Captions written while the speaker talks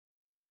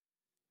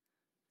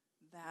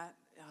That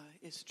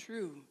is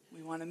true.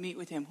 We want to meet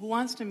with him. Who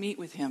wants to meet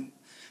with him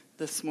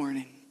this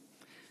morning?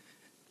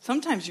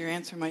 Sometimes your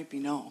answer might be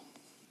no.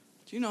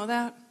 Do you know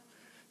that?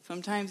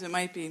 Sometimes it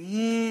might be,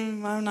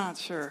 I'm not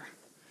sure.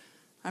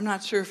 I'm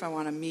not sure if I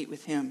want to meet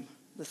with him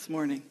this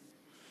morning.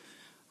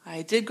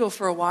 I did go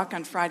for a walk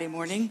on Friday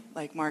morning.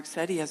 Like Mark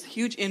said, he has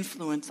huge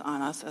influence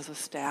on us as a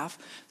staff.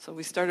 So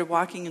we started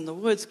walking in the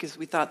woods because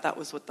we thought that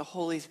was what the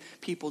holy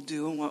people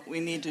do and what we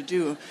need to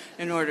do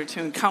in order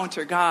to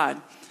encounter God.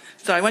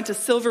 So I went to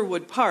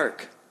Silverwood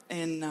Park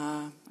in,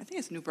 I think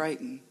it's New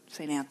Brighton,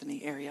 St.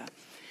 Anthony area.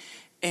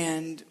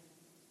 And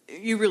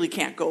you really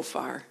can't go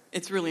far.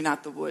 It's really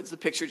not the woods. The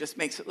picture just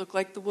makes it look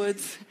like the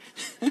woods.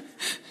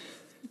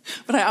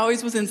 But I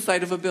always was in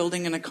sight of a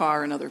building and a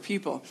car and other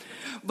people.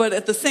 But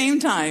at the same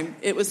time,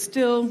 it was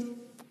still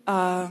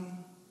a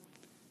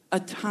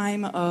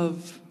time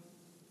of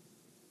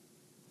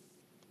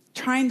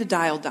trying to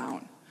dial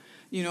down.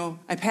 You know,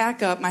 I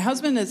pack up. My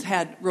husband has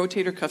had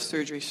rotator cuff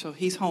surgery, so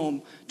he's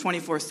home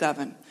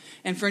 24/7.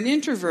 And for an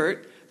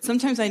introvert,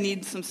 sometimes I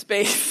need some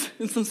space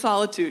and some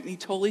solitude. And he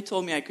totally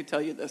told me I could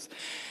tell you this.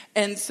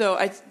 And so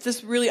I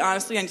just really,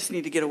 honestly, I just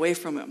need to get away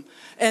from him.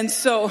 And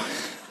so,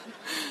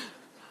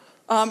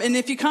 and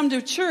if you come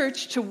to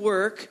church to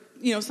work,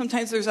 you know,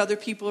 sometimes there's other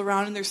people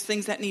around and there's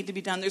things that need to be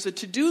done. There's a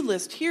to-do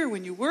list here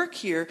when you work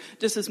here,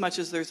 just as much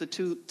as there's a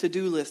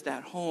to-do list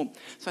at home.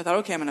 So I thought,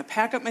 okay, I'm going to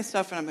pack up my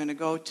stuff and I'm going to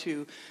go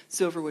to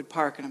Silverwood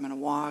Park and I'm going to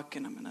walk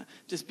and I'm going to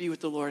just be with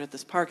the Lord at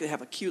this park. They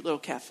have a cute little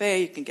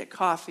cafe. You can get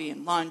coffee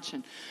and lunch.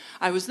 And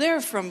I was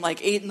there from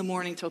like 8 in the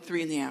morning till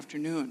 3 in the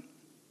afternoon.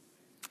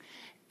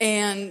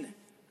 And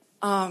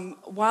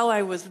while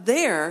I was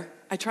there,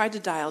 I tried to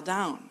dial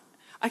down.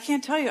 I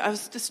can't tell you, I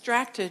was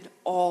distracted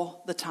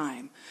all the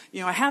time. You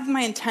know, I have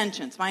my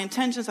intentions. My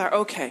intentions are,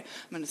 okay,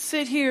 I'm going to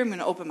sit here, I'm going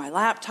to open my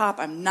laptop.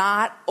 I'm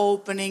not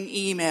opening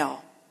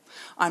email.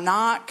 I'm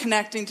not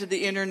connecting to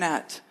the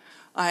internet.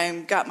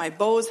 I've got my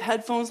Bose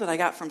headphones that I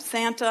got from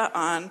Santa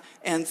on,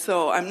 and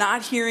so I'm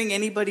not hearing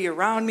anybody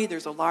around me.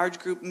 There's a large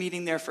group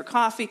meeting there for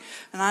coffee,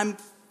 and I'm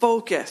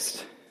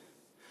focused.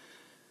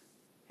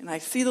 And I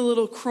see the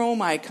little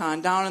Chrome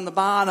icon down in the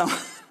bottom,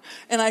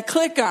 and I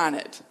click on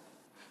it.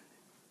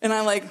 And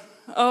I'm like,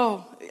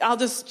 oh, I'll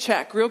just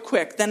check real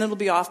quick. Then it'll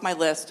be off my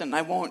list and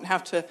I won't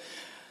have to.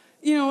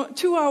 You know,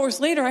 2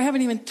 hours later, I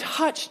haven't even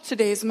touched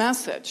today's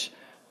message.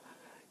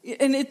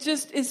 And it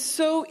just is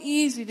so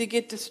easy to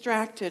get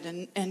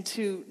distracted and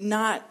to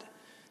not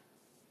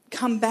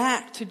come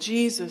back to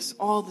Jesus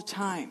all the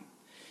time.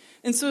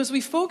 And so as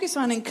we focus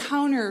on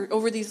encounter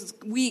over these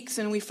weeks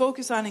and we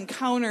focus on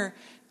encounter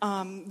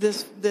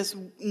this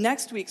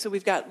next week. So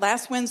we've got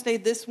last Wednesday,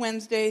 this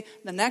Wednesday,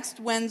 the next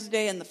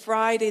Wednesday, and the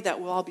Friday that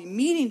we'll all be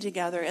meeting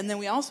together. And then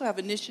we also have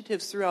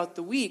initiatives throughout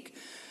the week.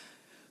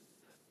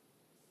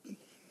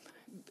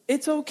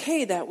 It's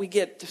okay that we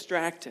get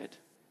distracted.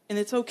 And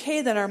it's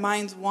okay that our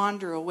minds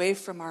wander away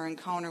from our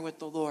encounter with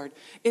the Lord.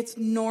 It's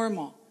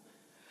normal.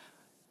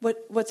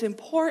 But what's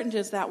important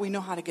is that we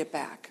know how to get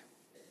back.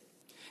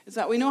 Is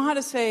that we know how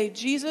to say,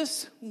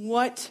 Jesus,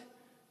 what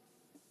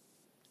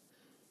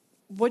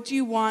do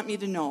you want me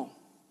to know?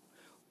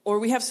 Or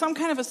we have some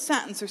kind of a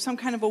sentence or some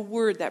kind of a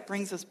word that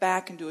brings us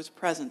back into his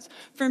presence.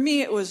 For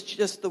me, it was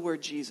just the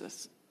word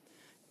Jesus.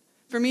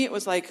 For me, it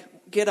was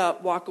like, get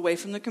up, walk away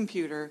from the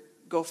computer,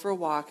 go for a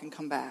walk, and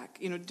come back.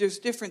 You know, there's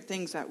different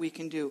things that we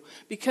can do.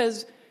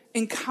 Because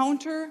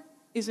encounter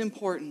is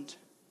important.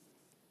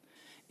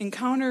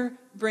 Encounter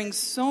brings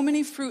so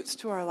many fruits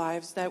to our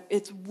lives that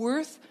it's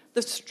worth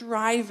the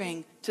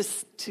striving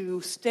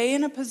to stay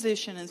in a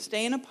position and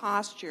stay in a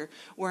posture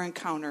where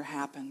encounter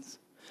happens.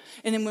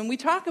 And then when we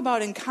talk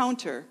about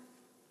encounter,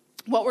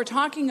 what we're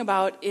talking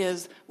about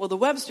is, well, the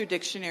Webster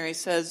Dictionary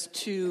says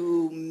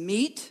to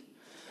meet,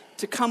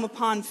 to come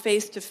upon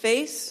face to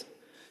face,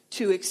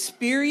 to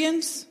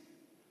experience.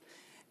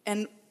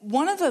 And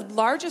one of the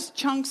largest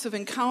chunks of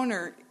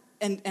encounter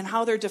and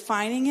how they're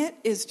defining it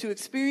is to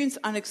experience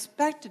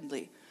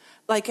unexpectedly,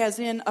 like as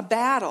in a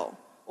battle,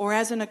 or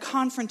as in a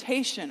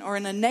confrontation, or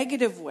in a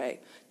negative way,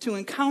 to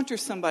encounter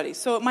somebody.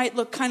 So it might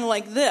look kind of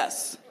like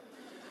this.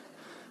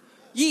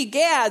 Ye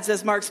gads,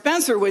 as Mark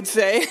Spencer would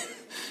say.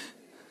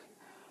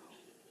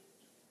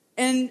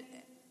 And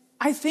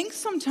I think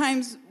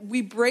sometimes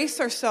we brace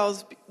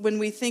ourselves when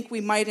we think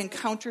we might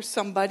encounter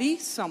somebody,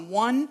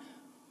 someone,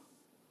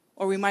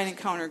 or we might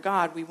encounter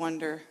God. We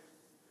wonder,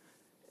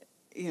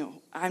 you know,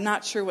 I'm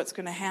not sure what's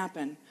going to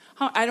happen.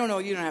 I don't know,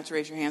 you don't have to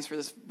raise your hands for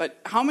this, but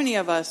how many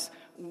of us,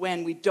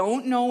 when we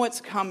don't know what's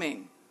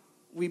coming,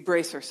 we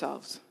brace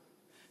ourselves?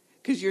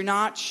 Because you're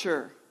not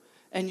sure.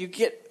 And you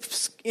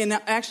get,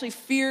 actually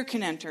fear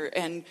can enter,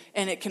 and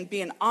it can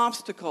be an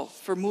obstacle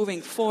for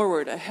moving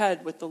forward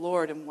ahead with the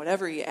Lord and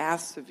whatever he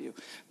asks of you.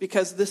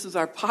 Because this is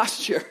our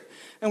posture.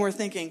 And we're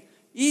thinking,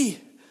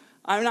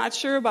 I'm not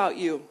sure about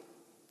you.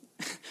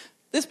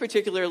 This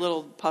particular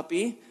little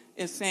puppy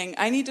is saying,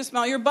 I need to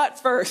smell your butt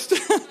first.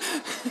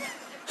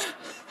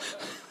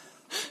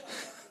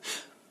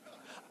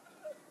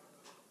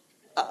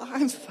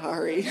 I'm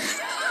sorry.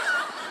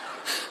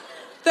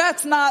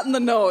 That's not in the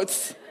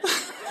notes.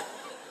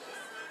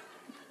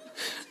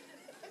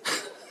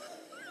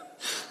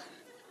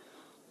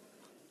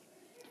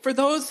 for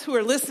those who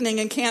are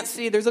listening and can't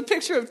see, there's a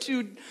picture of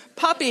two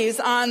puppies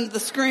on the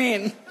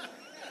screen.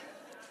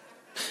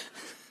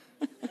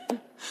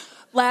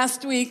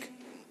 Last week,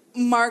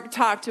 Mark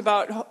talked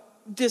about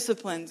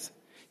disciplines.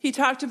 He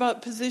talked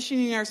about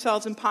positioning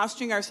ourselves and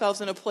posturing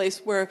ourselves in a place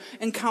where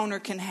encounter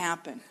can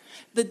happen.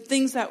 The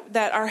things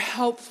that are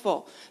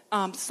helpful,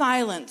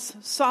 silence,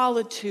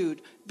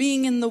 solitude,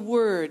 being in the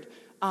Word,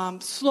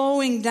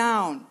 slowing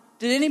down.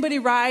 Did anybody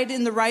ride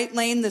in the right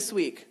lane this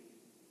week?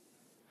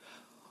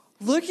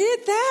 Look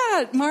at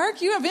that,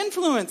 Mark, you have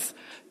influence.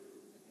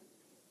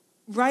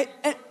 Right?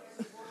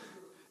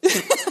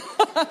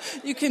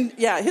 You can,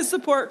 his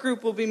support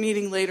group will be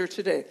meeting later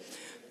today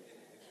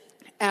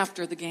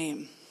after the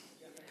game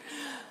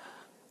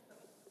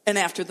and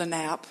after the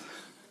nap.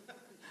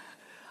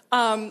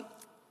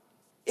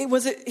 It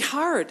was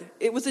hard.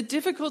 It was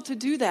difficult to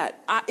do that.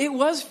 It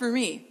was for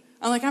me.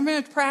 I'm like, I'm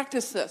going to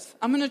practice this.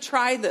 I'm going to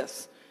try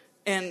this.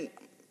 And,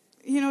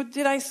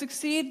 did I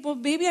succeed? Well,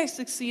 maybe I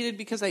succeeded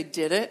because I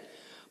did it,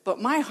 but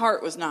my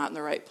heart was not in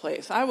the right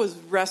place. I was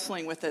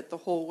wrestling with it the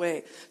whole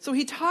way. So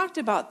he talked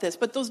about this,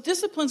 but those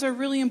disciplines are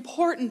really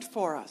important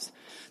for us.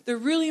 They're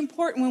really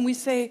important when we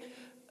say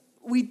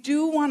we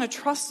do want to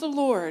trust the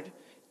Lord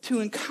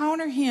to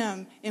encounter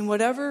him in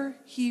whatever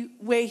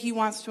way he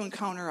wants to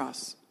encounter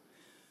us.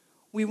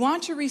 We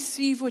want to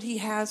receive what he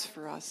has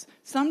for us.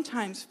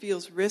 Sometimes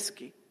feels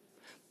risky.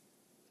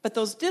 But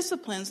those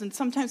disciplines, and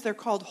sometimes they're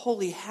called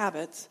holy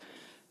habits,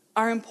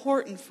 are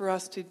important for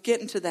us to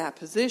get into that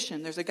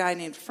position. There's a guy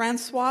named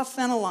Francois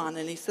Fenelon,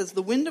 and he says,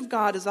 the wind of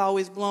God is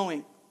always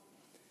blowing.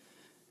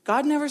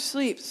 God never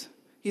sleeps.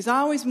 He's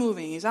always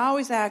moving. He's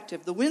always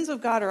active. The winds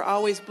of God are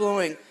always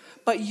blowing,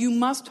 but you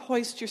must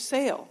hoist your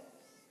sail.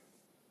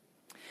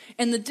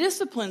 And the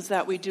disciplines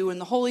that we do and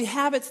the holy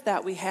habits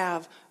that we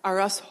have are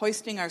us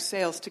hoisting our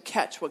sails to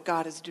catch what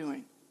God is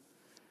doing.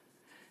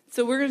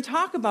 So we're going to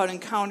talk about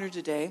encounter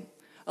today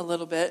a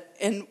little bit.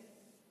 And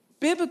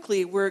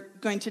biblically, we're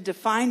going to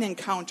define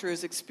encounter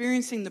as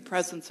experiencing the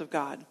presence of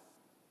God.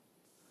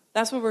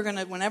 That's what we're going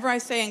to, whenever I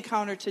say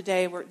encounter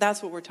today,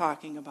 that's what we're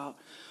talking about.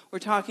 We're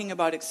talking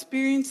about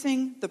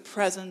experiencing the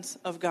presence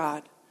of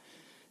God.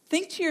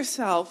 Think to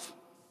yourself,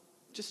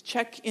 just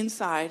check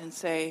inside and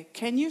say,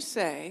 can you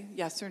say,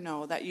 yes or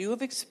no, that you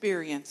have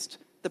experienced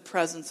the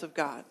presence of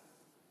God?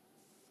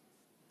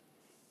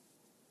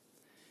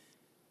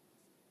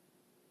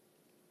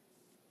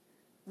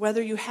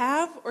 Whether you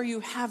have or you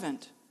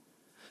haven't,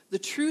 the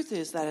truth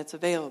is that it's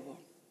available.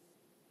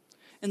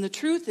 And the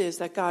truth is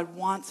that God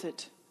wants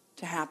it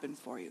to happen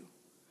for you.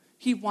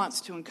 He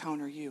wants to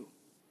encounter you.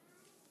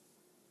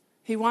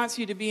 He wants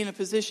you to be in a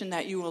position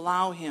that you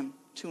allow him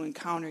to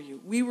encounter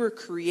you. We were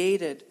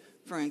created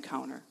for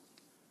encounter.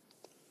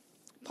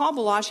 Paul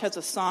Baloche has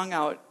a song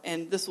out,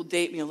 and this will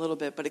date me a little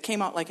bit, but it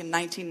came out like in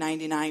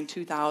 1999,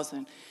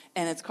 2000,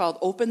 and it's called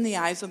Open the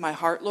Eyes of My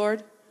Heart,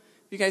 Lord.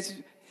 You guys,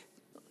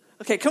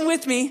 okay, come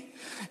with me.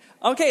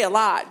 Okay, a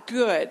lot,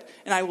 good.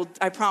 And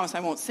I promise I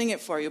won't sing it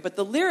for you, but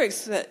the lyrics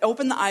said,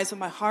 open the eyes of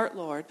my heart,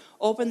 Lord,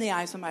 open the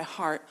eyes of my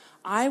heart.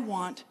 I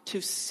want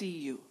to see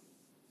you.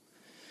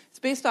 It's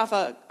based off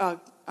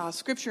a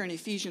scripture in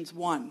Ephesians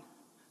 1.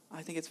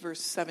 I think it's verse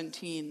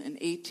 17 and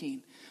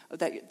 18,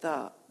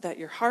 that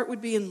your heart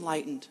would be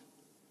enlightened,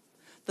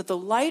 that the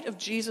light of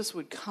Jesus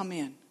would come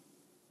in,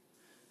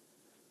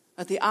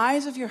 that the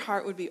eyes of your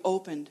heart would be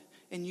opened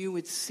and you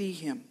would see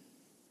him.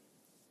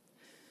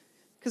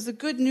 Because the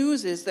good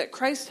news is that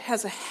Christ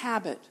has a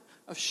habit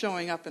of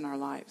showing up in our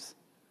lives,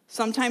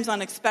 sometimes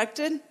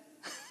unexpected,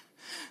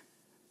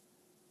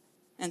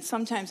 and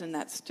sometimes in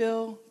that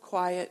still,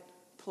 quiet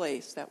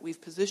place that we've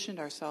positioned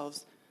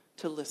ourselves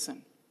to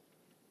listen.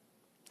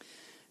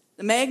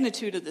 The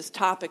magnitude of this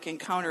topic,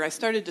 encounter, I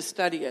started to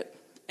study it,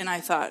 and I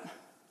thought,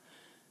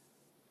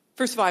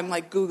 first of all, I'm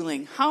like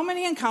Googling, how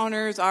many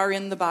encounters are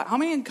in the Bible? How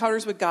many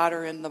encounters with God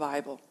are in the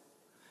Bible?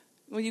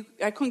 Well,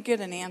 I couldn't get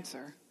an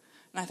answer.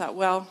 And I thought,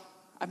 well,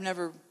 I've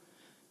never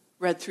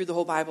read through the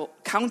whole Bible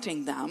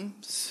counting them,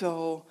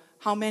 so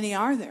how many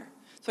are there?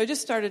 So I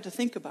just started to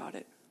think about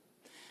it.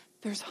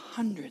 There's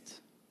hundreds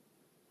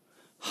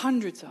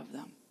of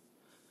them.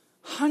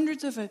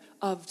 Hundreds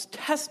of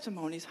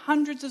testimonies,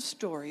 hundreds of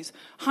stories,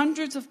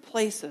 hundreds of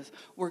places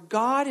where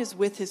God is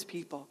with his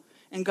people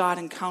and God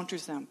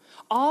encounters them.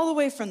 All the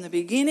way from the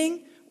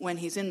beginning when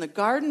he's in the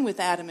garden with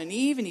Adam and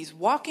Eve and he's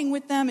walking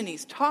with them and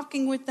he's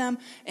talking with them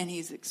and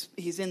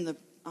he's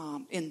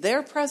in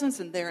their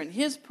presence and they're in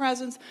his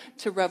presence,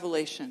 to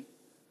Revelation,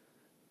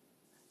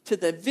 to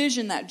the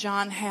vision that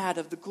John had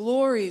of the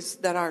glories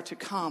that are to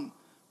come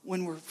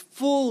when we're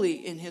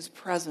fully in his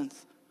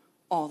presence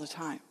all the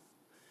time.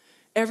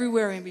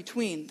 Everywhere in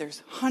between,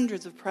 there's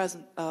hundreds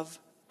of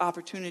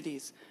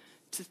opportunities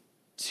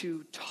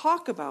to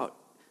talk about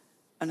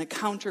an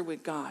encounter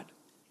with God.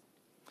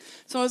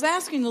 So I was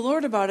asking the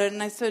Lord about it,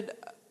 and I said,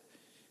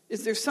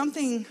 is there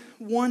something,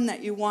 one,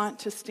 that you want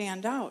to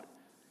stand out?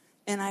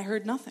 And I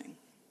heard nothing.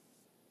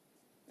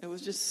 It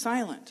was just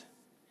silent.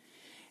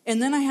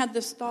 And then I had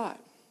this thought,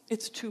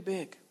 it's too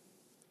big.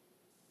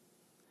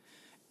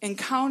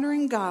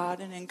 encountering God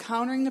and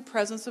encountering the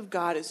presence of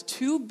God is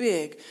too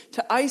big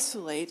to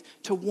isolate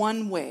to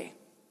one way.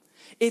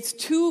 It's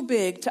too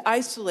big to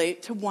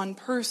isolate to one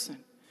person.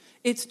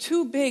 It's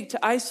too big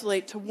to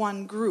isolate to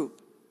one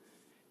group.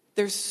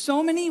 There's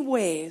so many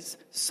ways,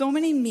 so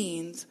many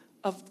means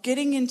of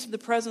getting into the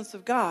presence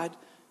of God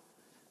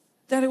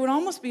that it would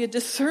almost be a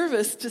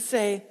disservice to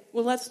say,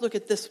 well, let's look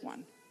at this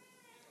one.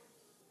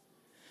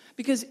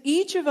 Because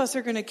each of us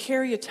are going to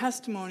carry a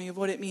testimony of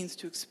what it means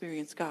to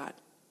experience God.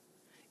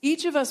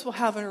 Each of us will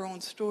have our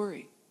own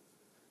story.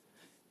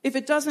 If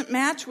it doesn't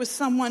match with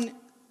someone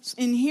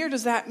in here,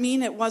 does that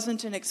mean it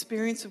wasn't an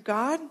experience of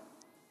God?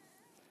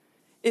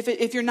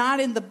 If you're not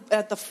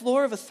at the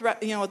floor of the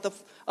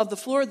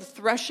floor of the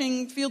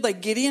threshing field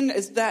like Gideon,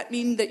 does that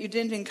mean that you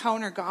didn't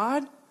encounter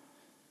God?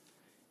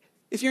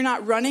 If you're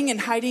not running and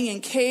hiding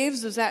in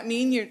caves, does that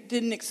mean you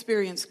didn't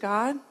experience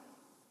God?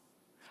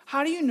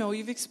 How do you know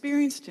you've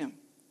experienced him?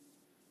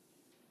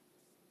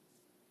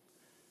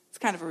 It's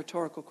kind of a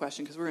rhetorical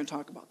question because we're going to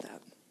talk about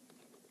that.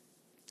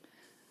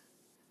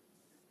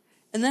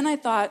 And then I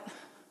thought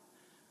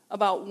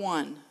about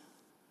one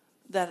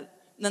that,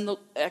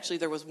 actually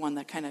there was one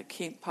that kind of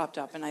popped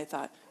up, and I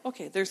thought,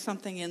 okay, there's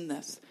something in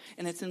this.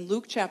 And it's in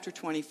Luke chapter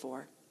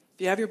 24.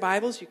 If you have your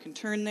Bibles, you can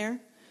turn there.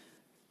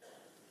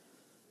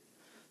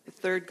 The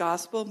third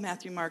gospel,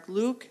 Matthew, Mark,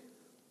 Luke.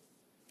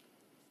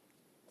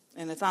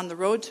 And it's on the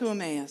road to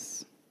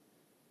Emmaus.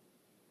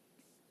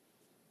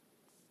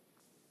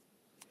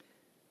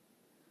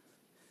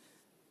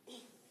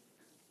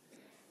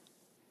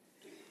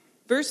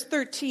 Verse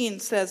 13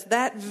 says,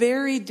 that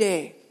very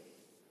day.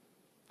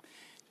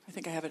 I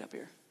think I have it up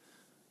here.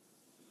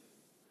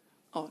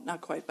 Oh,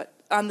 not quite, but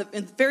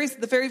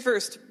the very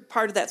first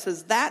part of that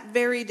says, that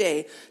very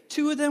day,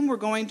 two of them were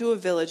going to a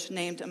village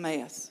named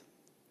Emmaus.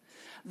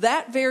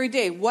 That very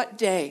day, what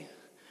day?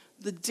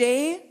 The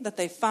day that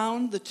they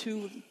found the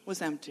tomb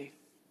was empty.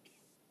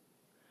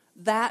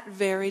 That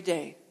very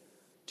day,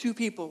 two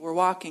people were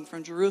walking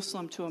from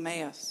Jerusalem to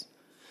Emmaus.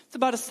 It's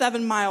about a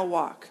 7-mile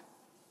walk.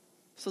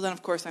 So then,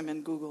 of course, I'm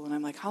in Google, and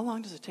I'm like, how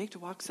long does it take to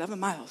walk 7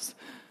 miles?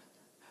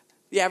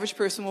 The average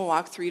person will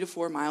walk 3 to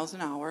 4 miles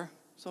an hour,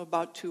 so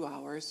about 2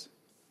 hours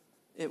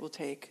it will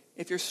take.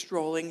 If you're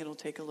strolling, it'll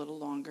take a little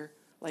longer,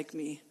 like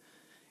me.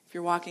 If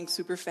you're walking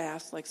super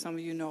fast, like some of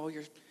you know,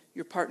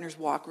 your partners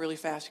walk really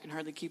fast, you can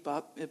hardly keep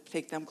up. It'll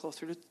take them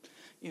closer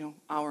to,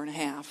 hour and a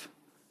half.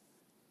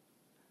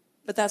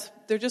 But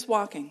they're just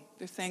walking.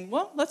 They're saying,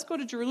 well, let's go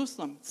to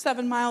Jerusalem,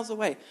 7 miles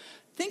away.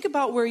 Think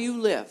about where you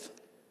live.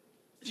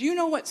 Do you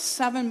know what's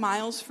 7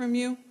 miles from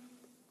you?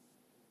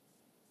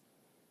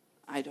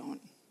 I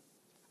don't.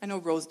 I know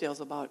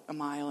Rosedale's about 1.5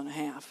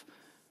 miles.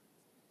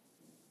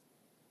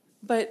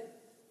 But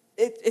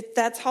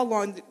that's how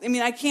long. I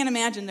mean, I can't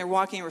imagine they're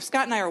walking. Or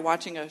Scott and I are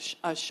watching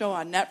a show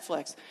on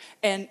Netflix,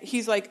 and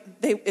he's like,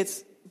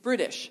 it's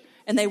British,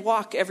 and they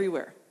walk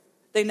everywhere.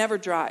 They never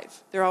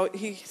drive.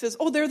 He says,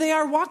 oh, there they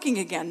are walking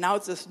again. Now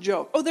it's this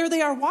joke. Oh, there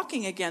they are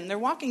walking again. They're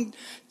walking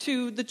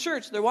to the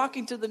church. They're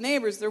walking to the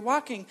neighbors. They're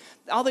walking.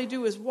 All they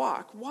do is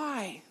walk.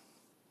 Why?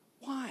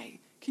 Why?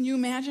 Can you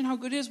imagine how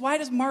good it is? Why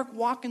does Mark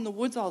walk in the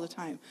woods all the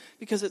time?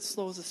 Because it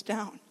slows us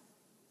down.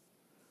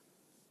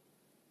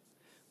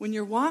 When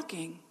you're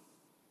walking,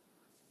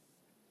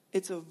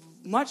 it's a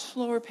much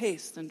slower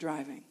pace than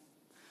driving.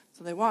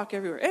 So they walk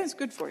everywhere. And it's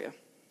good for you.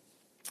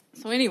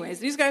 So anyways,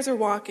 these guys are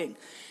walking.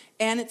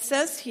 And it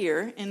says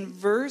here in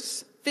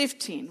verse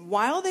 15,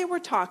 while they were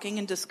talking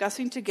and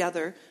discussing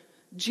together,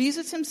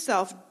 Jesus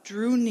himself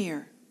drew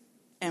near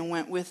and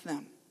went with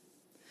them.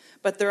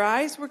 But their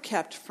eyes were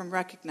kept from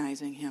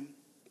recognizing him.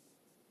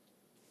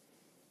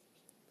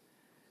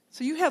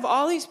 So you have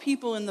all these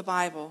people in the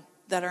Bible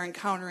that are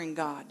encountering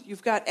God.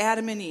 You've got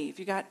Adam and Eve.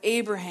 You've got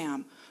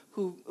Abraham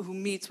who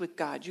meets with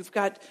God. You've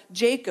got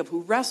Jacob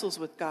who wrestles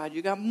with God.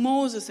 You've got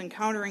Moses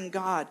encountering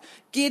God.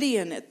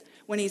 Gideon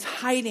when he's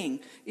hiding.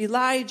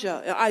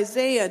 Elijah,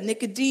 Isaiah,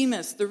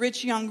 Nicodemus, the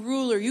rich young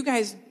ruler. You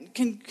guys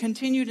can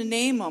continue to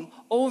name them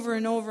over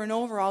and over and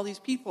over, all these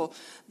people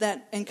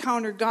that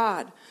encounter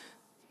God.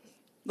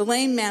 The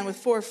lame man with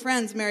 4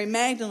 friends, Mary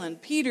Magdalene,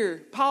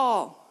 Peter,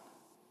 Paul.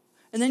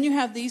 And then you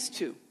have these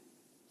two.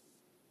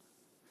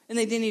 And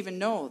they didn't even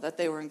know that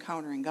they were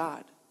encountering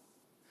God.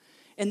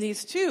 And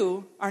these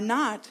two are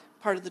not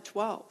part of the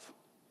 12.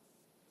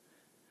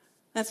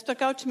 That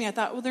stuck out to me. I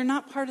thought, well, they're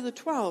not part of the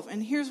 12.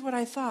 And here's what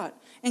I thought.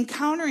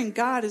 Encountering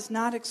God is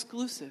not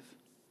exclusive.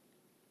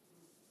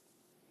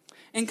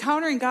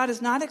 Encountering God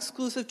is not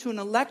exclusive to an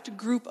elect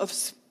group of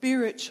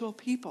spiritual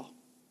people.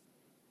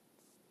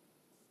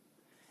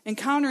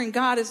 Encountering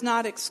God is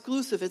not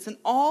exclusive. It's an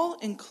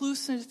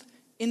all-inclusive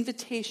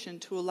invitation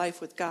to a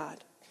life with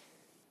God.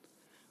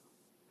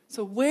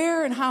 So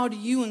where and how do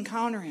you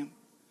encounter him?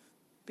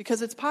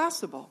 Because it's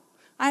possible.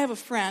 I have a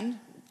friend,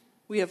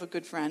 we have a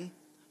good friend,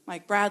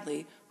 Mike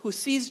Bradley, who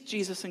sees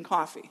Jesus in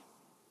coffee.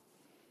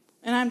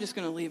 And I'm just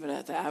going to leave it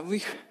at that.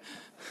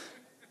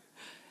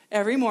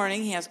 Every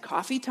morning he has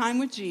coffee time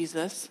with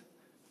Jesus.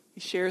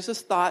 He shares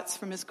his thoughts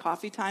from his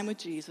coffee time with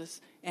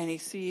Jesus, and he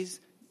sees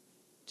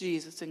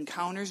Jesus,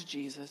 encounters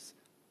Jesus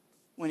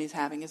when he's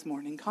having his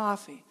morning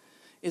coffee?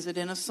 Is it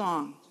in a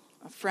song,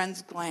 a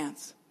friend's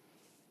glance,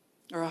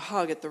 or a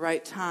hug at the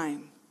right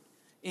time?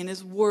 In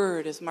his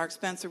word, as Mark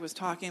Spencer was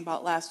talking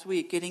about last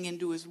week, getting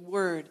into his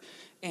word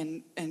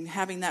and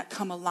having that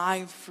come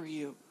alive for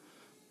you.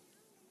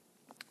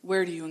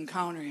 Where do you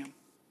encounter him?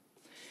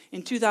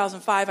 In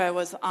 2005, I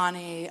was on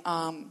a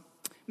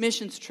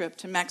missions trip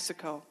to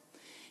Mexico.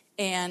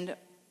 And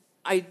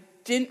I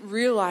didn't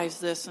realize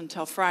this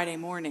until Friday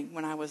morning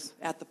when I was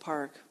at the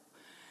park,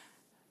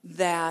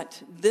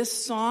 that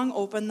this song,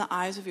 Open the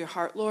Eyes of Your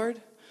Heart,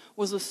 Lord,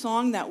 was a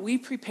song that we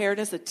prepared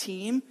as a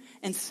team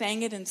and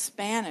sang it in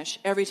Spanish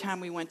every time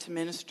we went to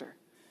minister.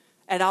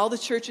 At all the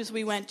churches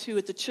we went to,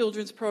 at the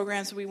children's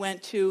programs we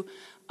went to,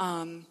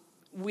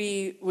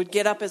 we would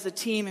get up as a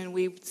team and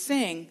we would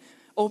sing,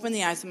 Open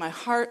the eyes of my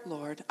heart,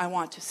 Lord, I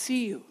want to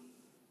see you.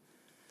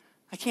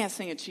 I can't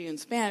sing it to you in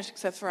Spanish,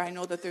 except for I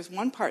know that there's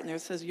one part in there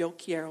that says, Yo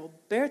quiero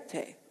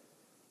verte.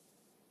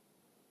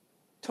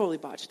 Totally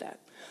botched that.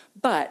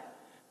 But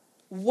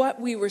what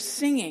we were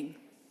singing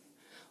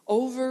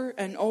over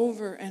and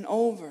over and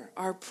over,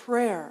 our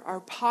prayer, our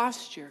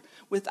posture,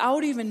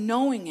 without even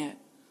knowing it,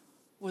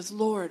 was,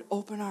 Lord,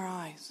 open our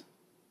eyes.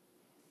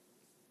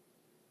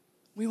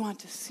 We want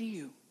to see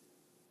you.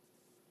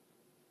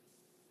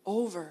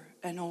 Over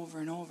and over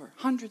and over,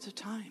 hundreds of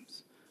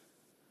times.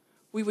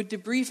 We would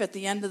debrief at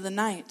the end of the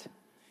night,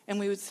 and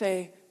we would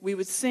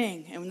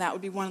sing, and that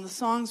would be one of the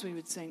songs we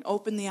would sing,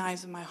 Open the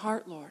eyes of my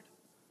heart, Lord.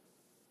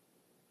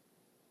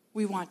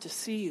 We want to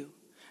see you.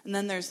 And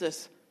then there's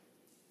this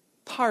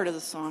part of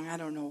the song, I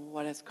don't know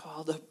what it's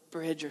called, a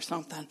bridge or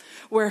something,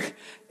 where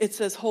it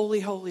says, Holy,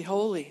 holy,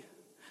 holy.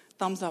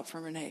 Thumbs up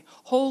from Renee.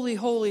 Holy,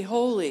 holy,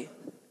 holy.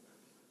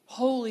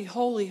 Holy,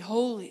 holy,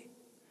 holy.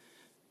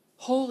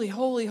 Holy,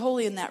 holy,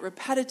 holy, and that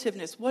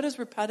repetitiveness. What does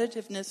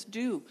repetitiveness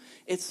do?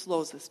 It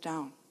slows us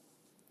down.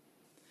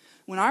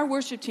 When our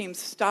worship team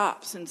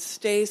stops and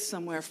stays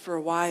somewhere for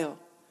a while,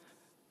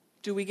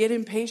 do we get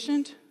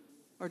impatient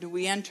or do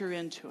we enter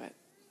into it?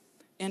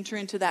 Enter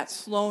into that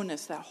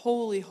slowness, that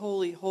holy,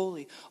 holy,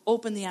 holy.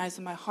 Open the eyes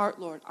of my heart,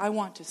 Lord. I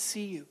want to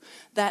see you.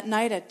 That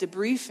night at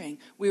debriefing,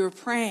 we were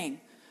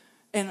praying,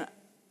 and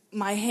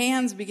my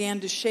hands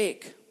began to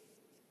shake.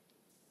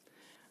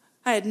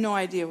 I had no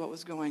idea what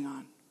was going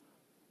on.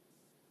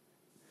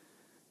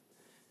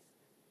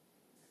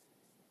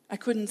 I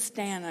couldn't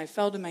stand. I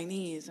fell to my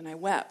knees, and I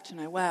wept, and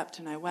I wept,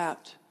 and I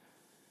wept.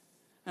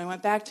 And I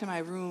went back to my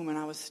room, and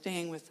I was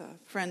staying with a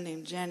friend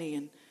named Jenny,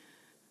 and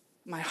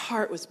my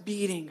heart was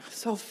beating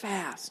so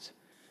fast.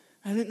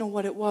 I didn't know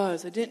what it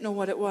was.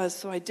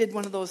 So I did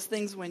one of those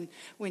things when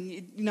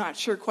you're not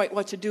sure quite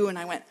what to do, and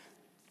I went.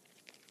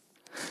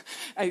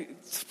 I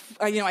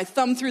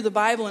thumbed through the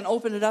Bible and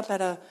opened it up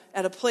at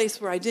a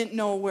place where I didn't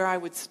know where I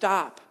would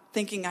stop,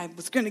 thinking I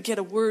was going to get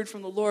a word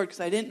from the Lord because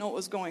I didn't know what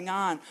was going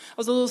on. I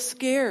was a little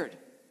scared.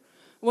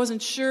 I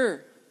wasn't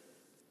sure.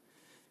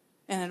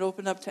 And it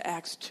opened up to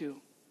Acts 2.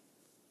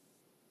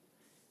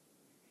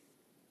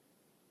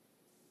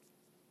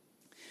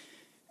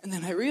 And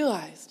then I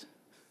realized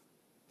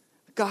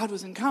God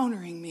was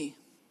encountering me.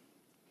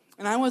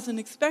 And I wasn't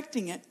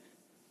expecting it.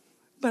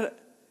 But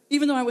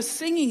even though I was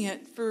singing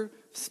it for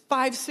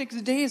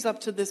 5-6 days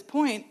up to this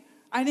point,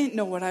 I didn't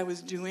know what I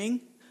was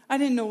doing. I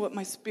didn't know what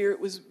my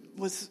spirit was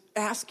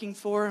asking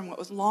for and what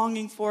was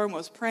longing for and what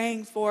was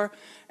praying for.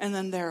 And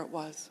then there it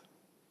was.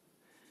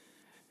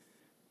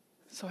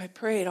 So I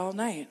prayed all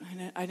night.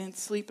 I didn't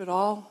sleep at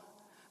all.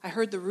 I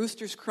heard the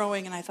roosters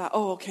crowing, and I thought,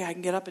 oh, okay, I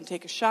can get up and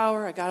take a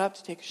shower. I got up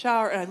to take a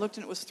shower, and I looked,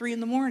 and it was 3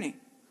 a.m. I'm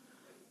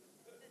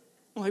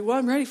like, well,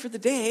 I'm ready for the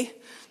day.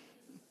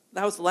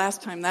 That was the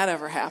last time that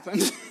ever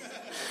happened.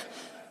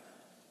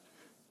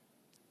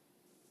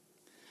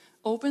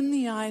 Open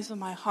the eyes of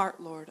my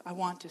heart, Lord. I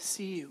want to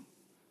see you.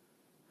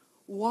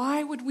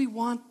 Why would we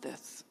want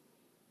this?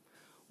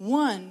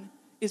 One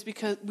is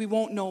because we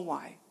won't know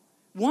why.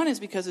 One is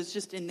because it's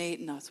just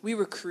innate in us. We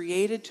were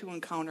created to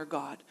encounter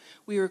God.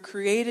 We were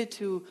created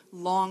to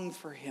long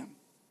for him.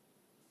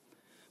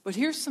 But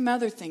here's some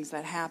other things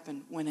that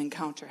happen when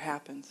encounter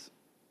happens.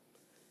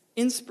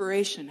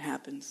 Inspiration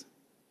happens.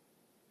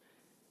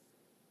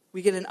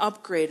 We get an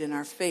upgrade in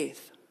our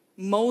faith.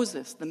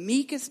 Moses, the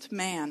meekest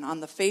man on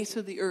the face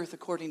of the earth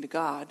according to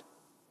God,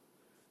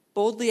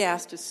 boldly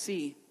asked to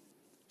see,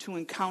 to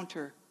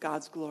encounter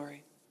God's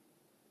glory.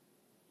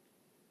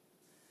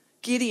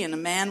 Gideon, a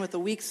man with a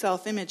weak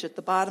self-image at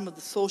the bottom of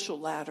the social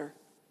ladder,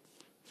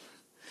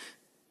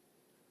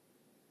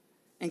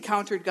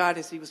 encountered God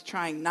as he was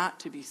trying not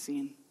to be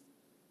seen.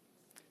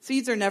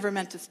 Seeds are never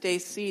meant to stay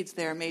seeds.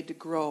 They are made to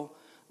grow.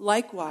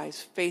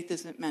 Likewise, faith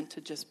isn't meant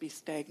to just be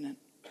stagnant.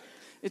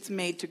 It's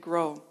made to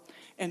grow.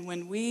 And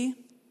when we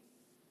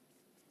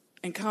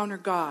encounter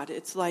God,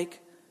 it's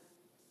like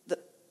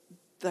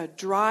the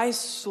dry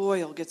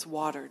soil gets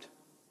watered.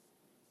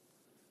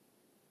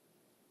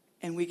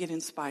 And we get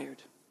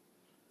inspired.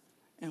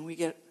 And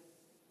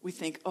we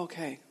think,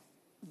 okay,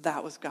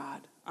 that was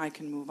God. I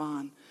can move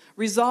on.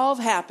 Resolve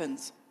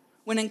happens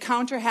When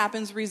encounter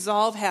happens,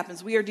 resolve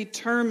happens. We are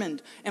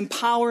determined.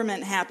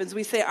 Empowerment happens.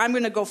 We say, I'm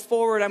going to go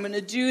forward. I'm going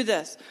to do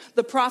this.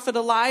 The prophet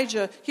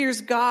Elijah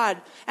hears God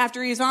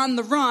after he's on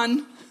the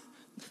run.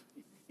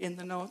 In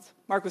the notes,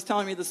 Mark was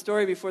telling me the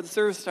story before the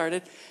service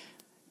started.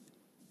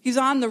 He's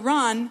on the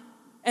run,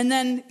 and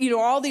then,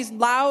 all these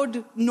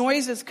loud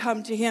noises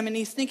come to him, and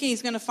he's thinking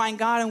he's going to find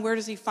God, and where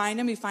does he find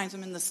him? He finds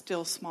him in the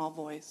still, small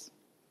voice.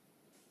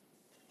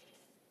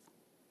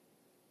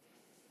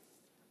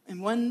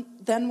 And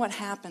then what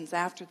happens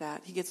after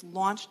that? He gets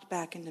launched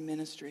back into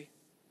ministry.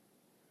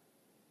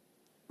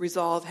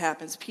 Resolve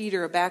happens.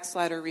 Peter, a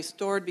backslider,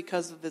 restored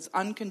because of his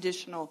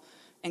unconditional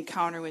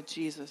encounter with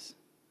Jesus.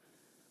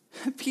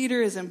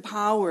 Peter is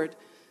empowered,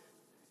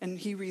 and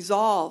he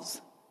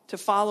resolves to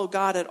follow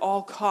God at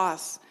all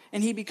costs,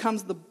 and he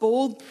becomes the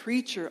bold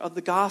preacher of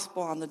the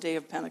gospel on the day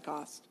of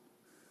Pentecost.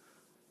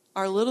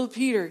 Our little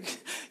Peter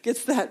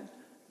gets that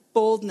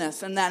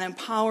boldness and that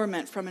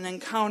empowerment from an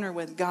encounter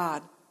with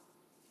God.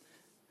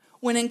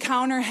 When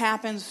encounter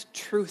happens,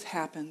 truth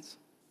happens.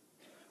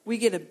 We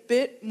get a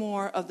bit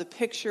more of the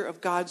picture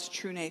of God's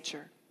true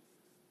nature.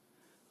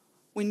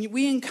 When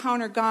we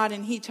encounter God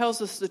and he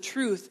tells us the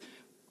truth,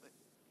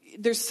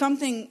 there's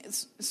something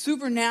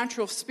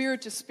supernatural,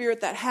 spirit to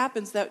spirit, that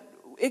happens that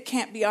it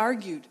can't be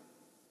argued.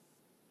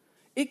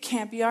 It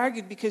can't be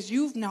argued because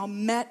you've now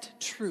met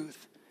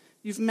truth.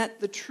 You've met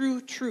the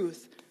true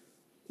truth.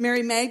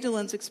 Mary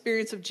Magdalene's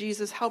experience of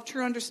Jesus helped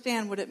her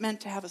understand what it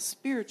meant to have a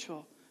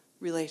spiritual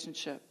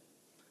relationship,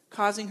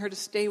 causing her to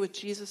stay with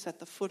Jesus at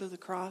the foot of the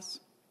cross,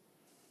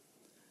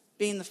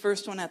 being the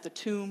first one at the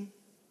tomb,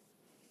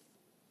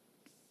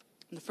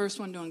 and the first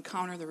one to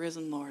encounter the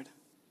risen Lord.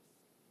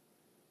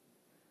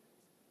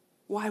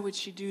 Why would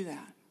she do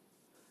that?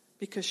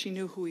 Because she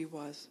knew who he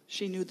was.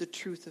 She knew the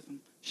truth of him.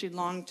 She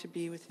longed to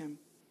be with him.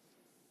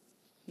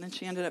 And then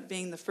she ended up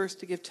being the first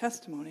to give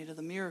testimony to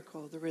the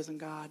miracle of the risen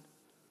God.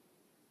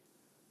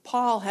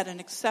 Paul had an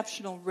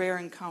exceptional, rare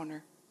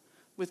encounter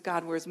with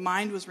God where his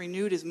mind was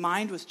renewed, his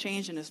mind was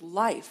changed, and his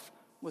life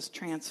was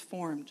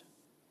transformed.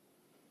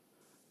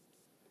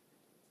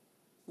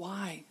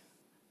 Why?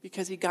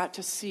 Because he got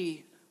to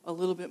see a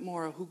little bit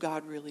more of who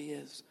God really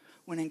is.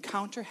 When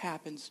encounter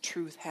happens,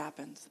 truth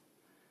happens.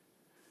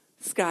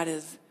 Scott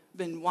has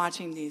been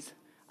watching these.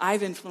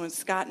 I've influenced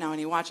Scott now, and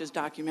he watches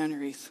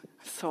documentaries.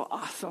 So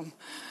awesome.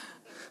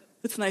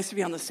 It's nice to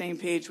be on the same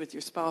page with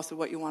your spouse of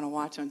what you want to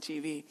watch on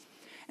TV.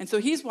 And so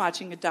he's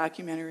watching a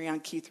documentary on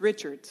Keith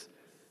Richards,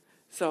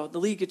 so the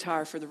lead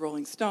guitar for the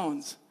Rolling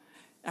Stones.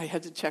 I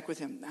had to check with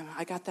him.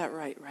 I got that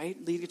right?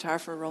 Lead guitar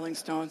for Rolling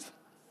Stones.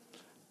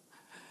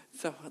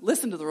 So I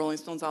listen to the Rolling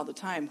Stones all the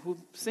time. Who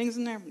sings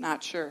in there?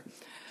 Not sure.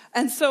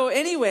 And so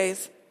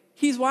anyways,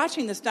 he's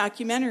watching this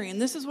documentary,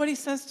 and this is what he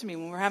says to me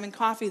when we're having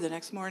coffee the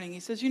next morning. He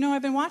says,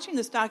 I've been watching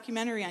this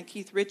documentary on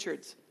Keith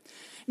Richards.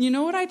 And you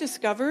know what I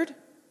discovered?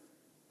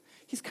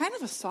 He's kind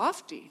of a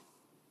softie.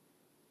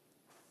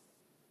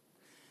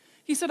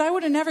 He said, I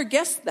would have never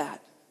guessed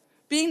that.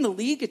 Being the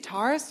lead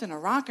guitarist in a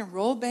rock and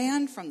roll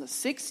band from the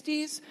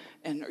 60s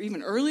and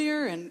even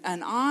earlier and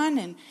on,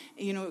 and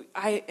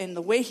and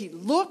the way he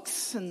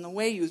looks and the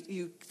way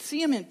you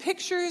see him in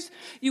pictures,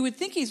 you would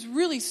think he's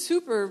really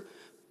super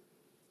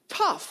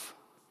tough.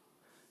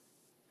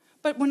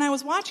 But when I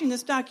was watching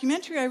this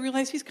documentary, I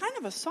realized he's kind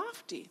of a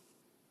softie.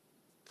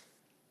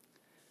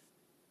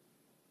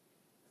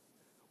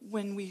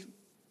 When we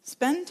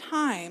spend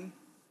time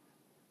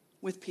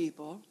with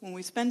people, when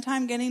we spend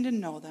time getting to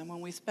know them, when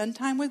we spend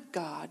time with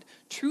God,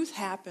 truth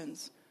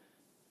happens,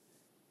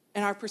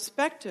 and our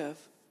perspective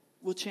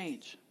will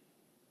change.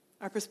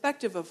 Our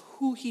perspective of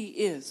who he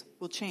is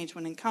will change.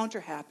 When encounter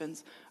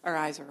happens, our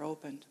eyes are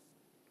opened.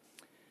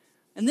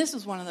 And this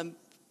is one of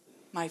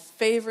my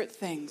favorite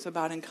things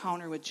about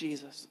encounter with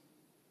Jesus.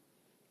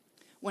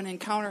 When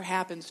encounter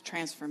happens,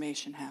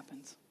 transformation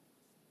happens.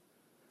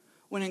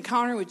 When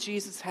encounter with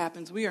Jesus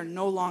happens, we are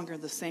no longer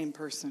the same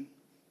person.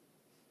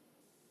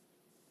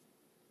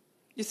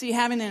 You see,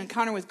 having an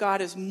encounter with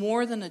God is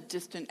more than a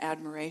distant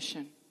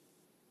admiration.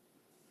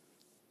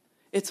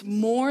 It's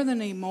more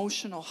than an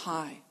emotional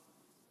high.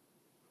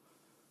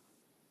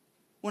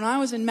 When I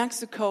was in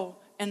Mexico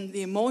and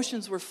the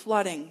emotions were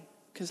flooding,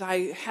 because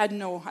I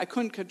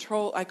couldn't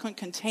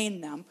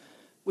contain them,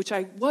 which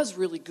I was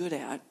really good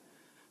at.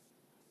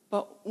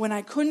 But when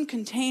I couldn't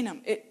contain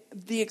them,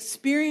 the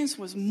experience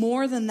was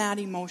more than that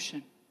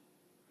emotion.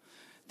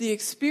 The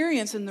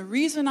experience, and the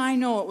reason I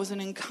know it was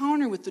an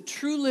encounter with the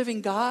true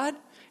living God,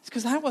 is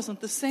because I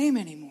wasn't the same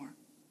anymore.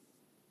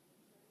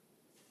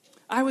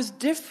 I was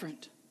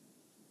different.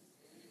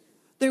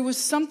 There was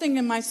something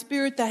in my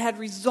spirit that had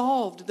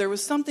resolved. There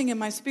was something in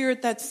my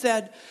spirit that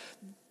said,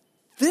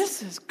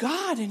 this is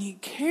God and he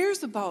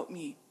cares about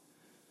me.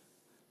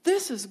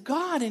 This is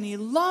God and he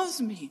loves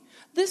me.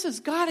 This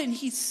is God and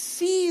he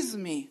sees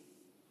me.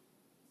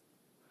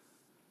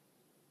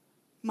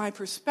 My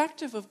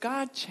perspective of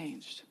God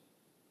changed.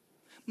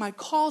 My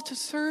call to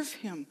serve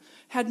him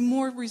had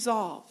more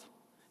resolve,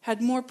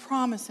 had more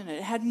promise in it.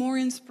 It had more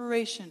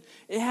inspiration.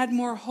 It had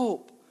more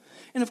hope.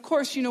 And of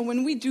course,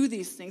 when we do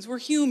these things, we're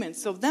human.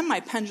 So then my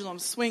pendulum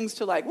swings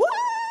to like,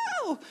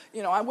 whoa,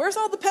 where's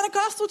all the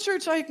Pentecostal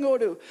church I can go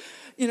to?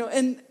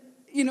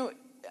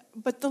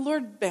 But the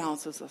Lord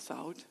balances us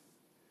out.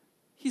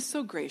 He's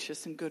so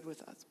gracious and good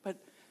with us. But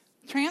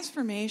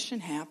transformation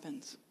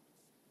happens.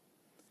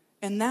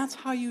 And that's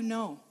how you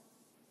know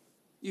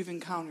you've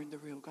encountered the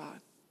real God.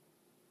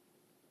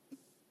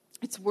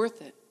 It's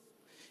worth it.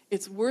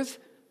 It's worth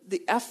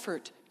the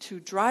effort to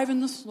drive in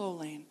the slow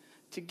lane,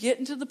 to get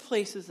into the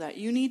places that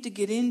you need to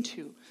get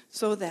into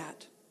so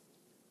that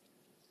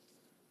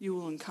you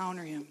will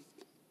encounter him.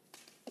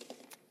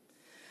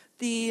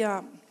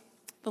 Not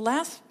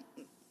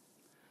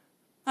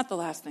the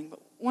last thing, but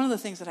one of the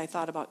things that I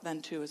thought about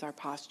then too is our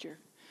posture.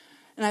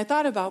 And I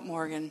thought about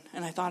Morgan,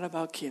 and I thought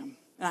about Kim.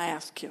 And I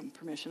asked Kim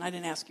permission. I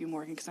didn't ask you,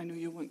 Morgan, because I knew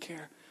you wouldn't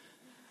care.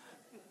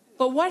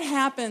 But what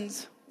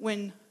happens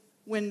when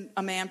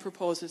a man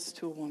proposes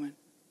to a woman?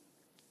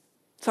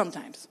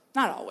 Sometimes,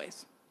 not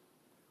always.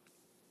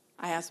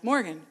 I asked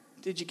Morgan,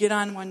 did you get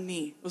on one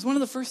knee? It was one of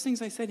the first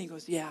things I said. He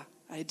goes, yeah,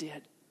 I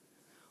did.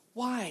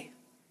 Why?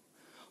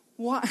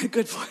 Why?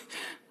 Good boy.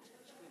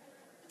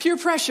 Peer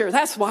pressure,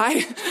 that's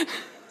why.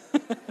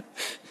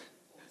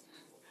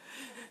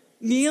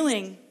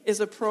 Kneeling is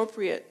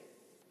appropriate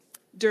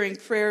during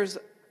prayers,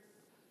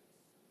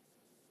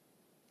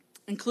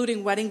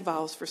 including wedding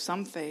vows for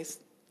some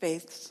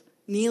faiths.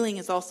 Kneeling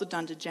is also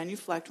done to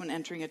genuflect when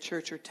entering a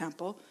church or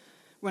temple.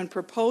 When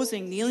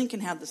proposing, kneeling can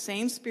have the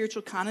same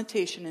spiritual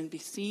connotation and be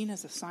seen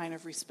as a sign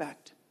of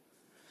respect.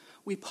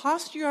 We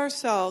posture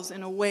ourselves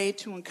in a way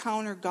to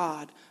encounter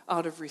God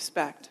out of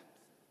respect.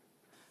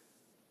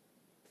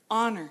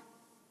 Honor.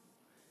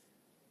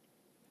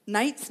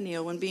 Knights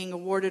kneel when being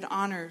awarded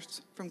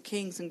honors from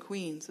kings and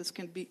queens. This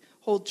can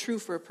hold true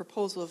for a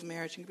proposal of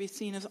marriage and can be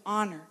seen as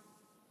honor.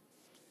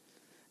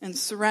 And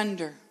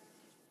surrender.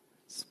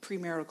 It's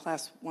premarital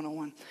class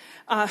 101.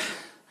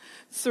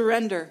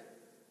 Surrender.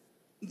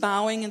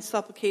 Bowing in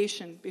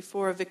supplication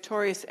before a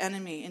victorious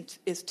enemy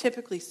is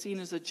typically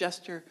seen as a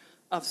gesture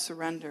of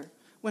surrender.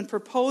 When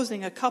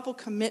proposing, a couple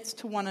commits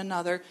to one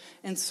another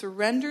and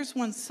surrenders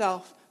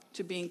oneself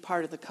to being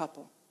part of the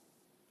couple.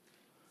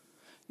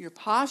 Your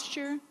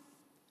posture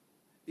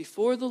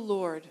before the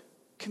Lord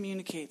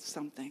communicates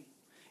something.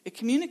 It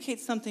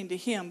communicates something to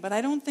him, but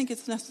I don't think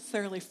it's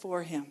necessarily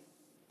for him.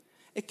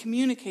 It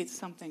communicates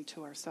something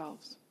to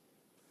ourselves.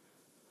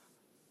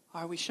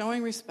 Are we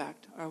showing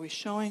respect? Are we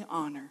showing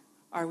honor?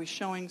 Are we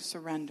showing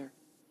surrender?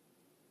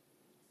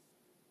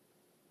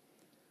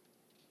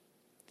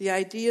 The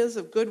ideas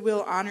of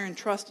goodwill, honor, and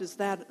trust is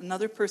that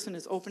another person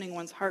is opening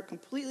one's heart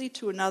completely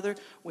to another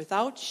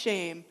without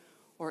shame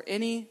or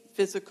any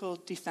physical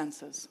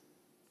defenses.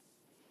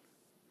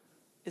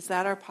 Is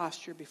that our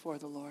posture before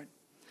the Lord?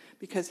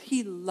 Because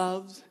he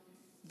loves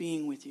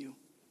being with you.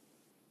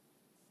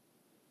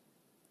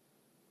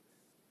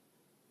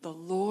 The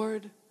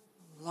Lord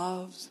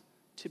loves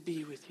to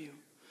be with you.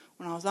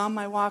 When I was on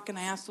my walk and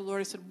I asked the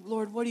Lord, I said,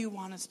 Lord, what do you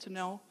want us to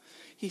know?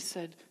 He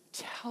said,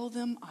 tell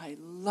them I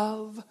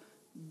love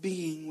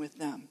being with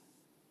them.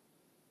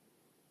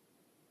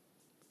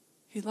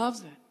 He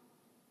loves it.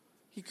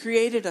 He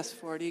created us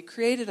for it. He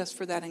created us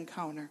for that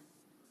encounter.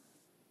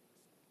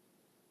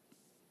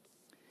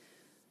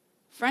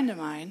 A friend of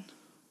mine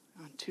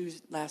on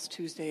last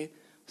Tuesday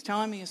was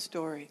telling me a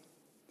story.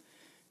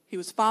 He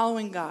was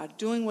following God,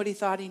 doing what he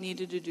thought he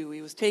needed to do.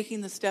 He was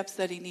taking the steps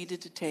that he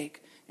needed to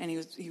take, and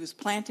he was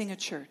planting a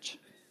church.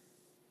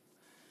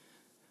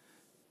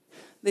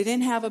 They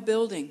didn't have a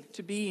building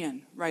to be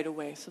in right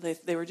away, so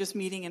they were just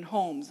meeting in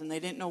homes, and they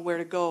didn't know where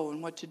to go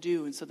and what to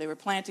do, and so they were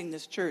planting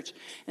this church,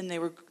 and they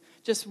were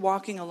just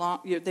walking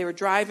along. They were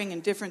driving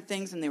in different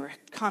things, and they were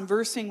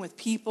conversing with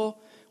people.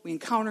 We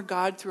encounter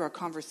God through our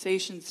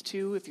conversations,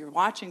 too. If you're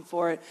watching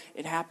for it,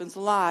 it happens a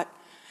lot.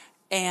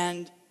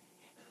 And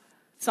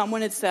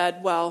someone had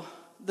said, well,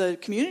 the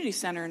community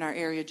center in our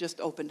area just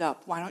opened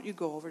up. Why don't you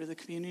go over to the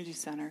community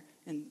center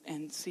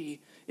and see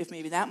if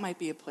maybe that might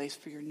be a place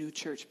for your new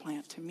church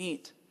plant to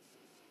meet?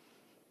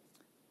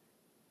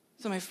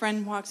 So my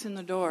friend walks in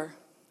the door,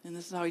 and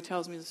this is how he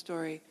tells me the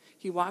story.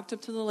 He walked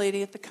up to the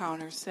lady at the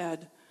counter,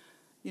 said,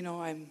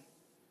 I'm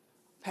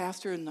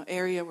pastor in the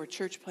area, we're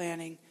church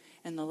planting.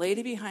 And the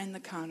lady behind the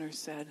counter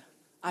said,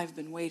 I've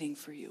been waiting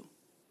for you.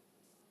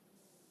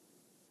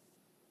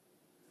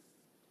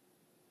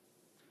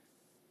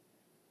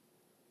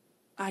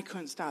 I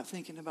couldn't stop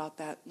thinking about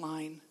that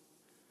line.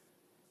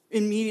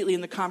 Immediately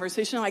in the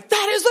conversation, I'm like,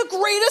 that is the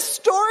greatest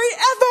story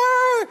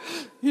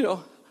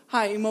ever!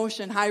 High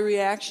emotion, high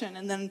reaction.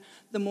 And then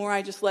the more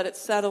I just let it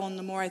settle and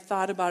the more I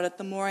thought about it,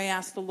 the more I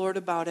asked the Lord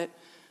about it.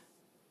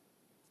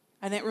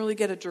 I didn't really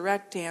get a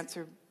direct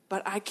answer,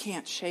 but I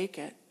can't shake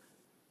it.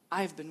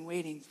 I've been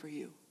waiting for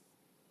you.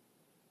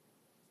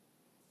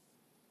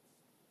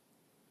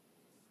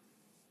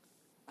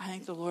 I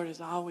think the Lord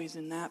is always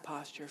in that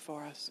posture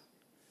for us.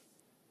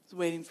 He's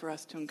waiting for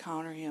us to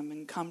encounter him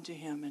and come to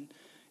him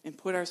and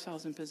put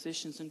ourselves in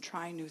positions and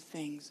try new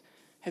things.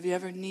 Have you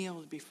ever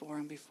kneeled before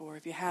him before?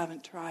 If you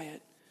haven't, try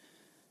it.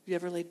 Have you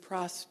ever laid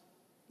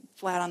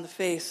flat on the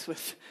face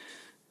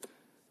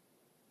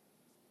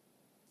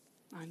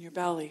on your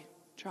belly.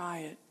 Try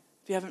it.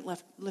 If you haven't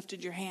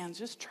lifted your hands,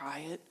 just try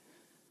it.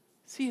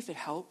 See if it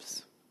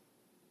helps.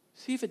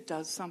 See if it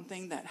does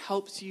something that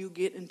helps you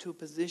get into a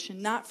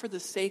position, not for the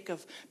sake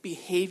of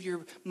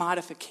behavior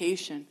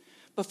modification,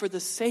 but for the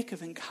sake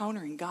of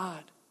encountering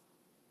God.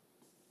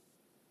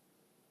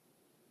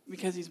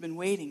 Because he's been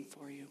waiting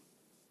for you.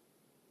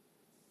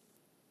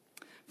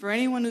 For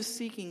anyone who's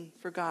seeking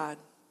for God,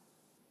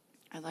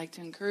 I'd like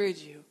to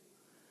encourage you.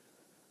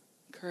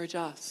 Encourage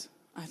us.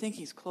 I think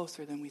he's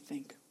closer than we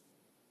think.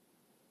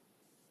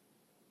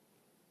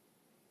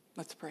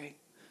 Let's pray.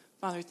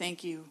 Father,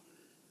 thank you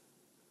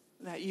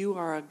that you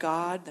are a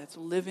God that's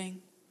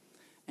living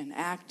and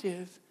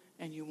active,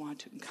 and you want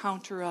to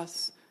encounter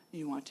us, and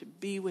you want to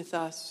be with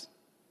us.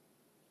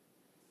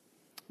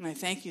 And I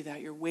thank you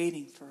that you're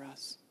waiting for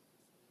us.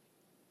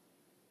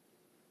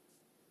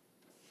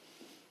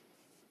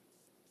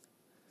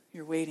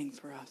 You're waiting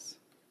for us.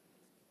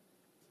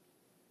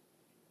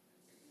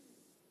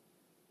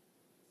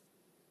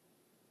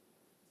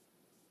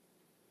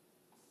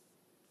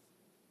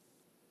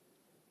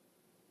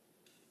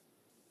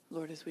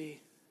 Lord, as we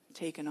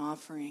take an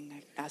offering,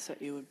 I ask that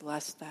you would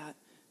bless that.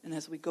 And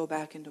as we go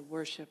back into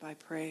worship, I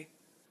pray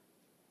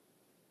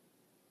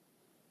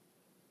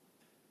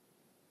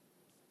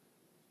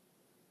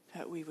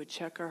that we would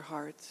check our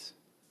hearts,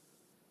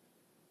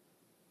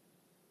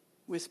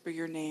 whisper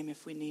your name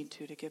if we need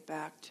to get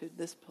back to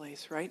this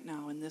place right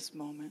now in this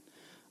moment.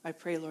 I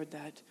pray, Lord,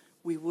 that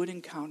we would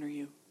encounter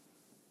you,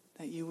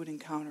 that you would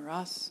encounter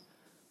us.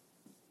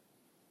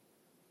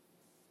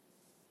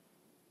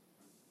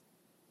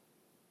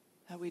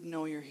 That we'd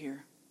know you're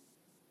here.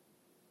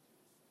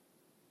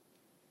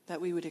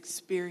 That we would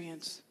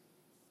experience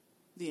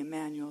the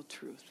Emmanuel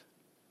truth,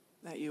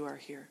 that you are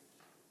here.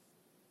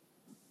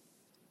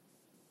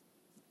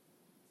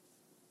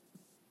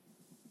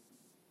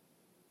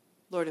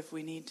 Lord, if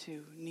we need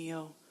to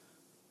kneel,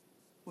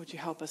 would you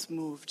help us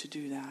move to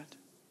do that?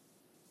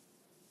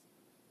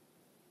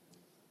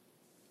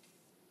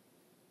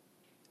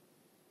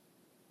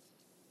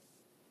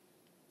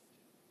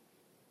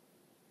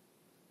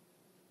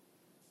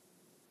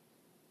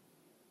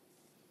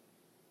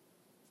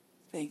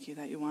 Thank you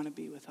that you want to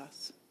be with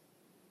us.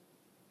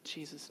 In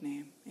Jesus'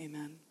 name,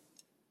 amen.